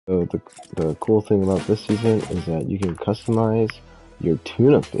So the cool thing about this season is that you can customize your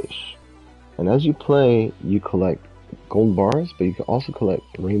tuna fish. And as you play, you collect gold bars, but you can also collect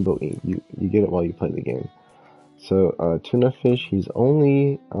rainbow ink. You get it while you play the game. So tuna fish, he's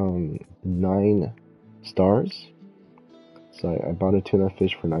only 9 stars. So I bought a tuna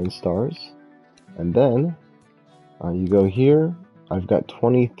fish for 9 stars. And then you go here. I've got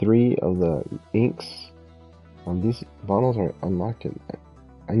 23 of the inks. These bottles are unlocked.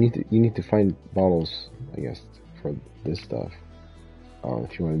 You need to find bottles, I guess, for this stuff.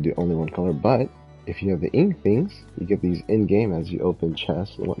 If you want to do only one color, but if you have the ink things, you get these in game as you open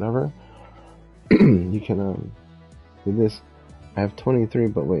chests or whatever. You can do this. I have 23,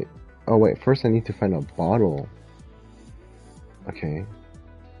 but wait. Oh wait, first I need to find a bottle. Okay,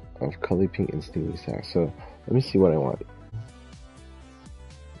 of color pink and steamy sack. So let me see what I want.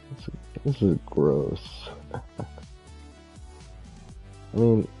 This is gross. I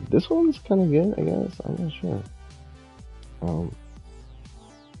mean, this one's kind of good, I guess. I'm not sure.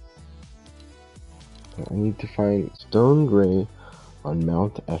 I need to find stone gray on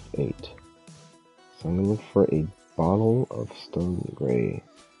Mount F8. So I'm gonna look for a bottle of stone gray,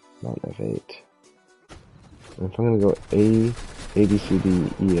 Mount F8. And if I'm gonna go A, B, C, D,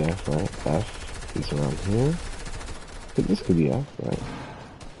 E, F, right? F is around here. I think this could be F, right?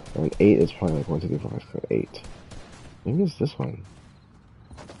 And 8 is probably like 1, 2, 3, 4, 5, 6, 8. Maybe it's this one.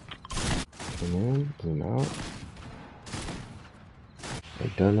 Zoom in, zoom out. I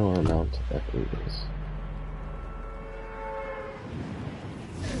don't know where Mount F8 is.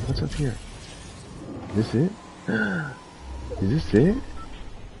 What's up here? Is this it? Is this it?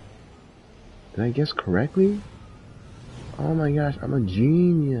 Did I guess correctly? Oh my gosh, I'm a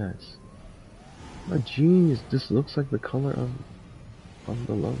genius. I'm a genius. This looks like the color of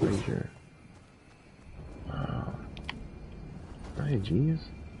the Love Ranger. Wow. Am I a genius?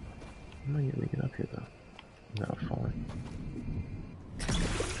 I'm not gonna get up here though. Without falling.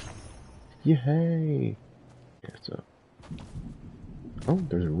 Yay! Yeah, so. Oh,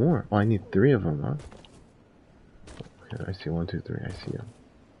 there's more. Oh, I need 3 of them, huh? Okay, I see 1, 2, 3. I see them.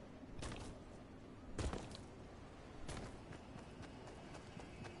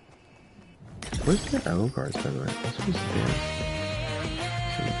 Where's the battle cards, by the way? I'm supposed to see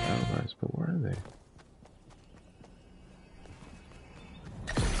the battle cards, but where are they?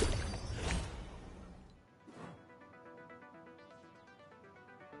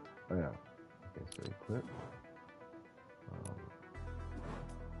 Oh yeah. Okay, so equip.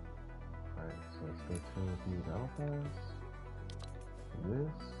 Alright, so let's go to the battle cards.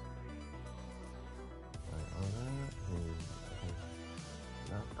 This. Alright, all that. And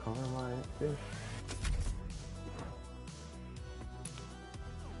now color my fish.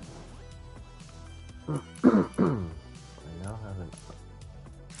 I now have an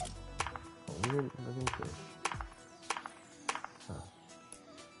living fish.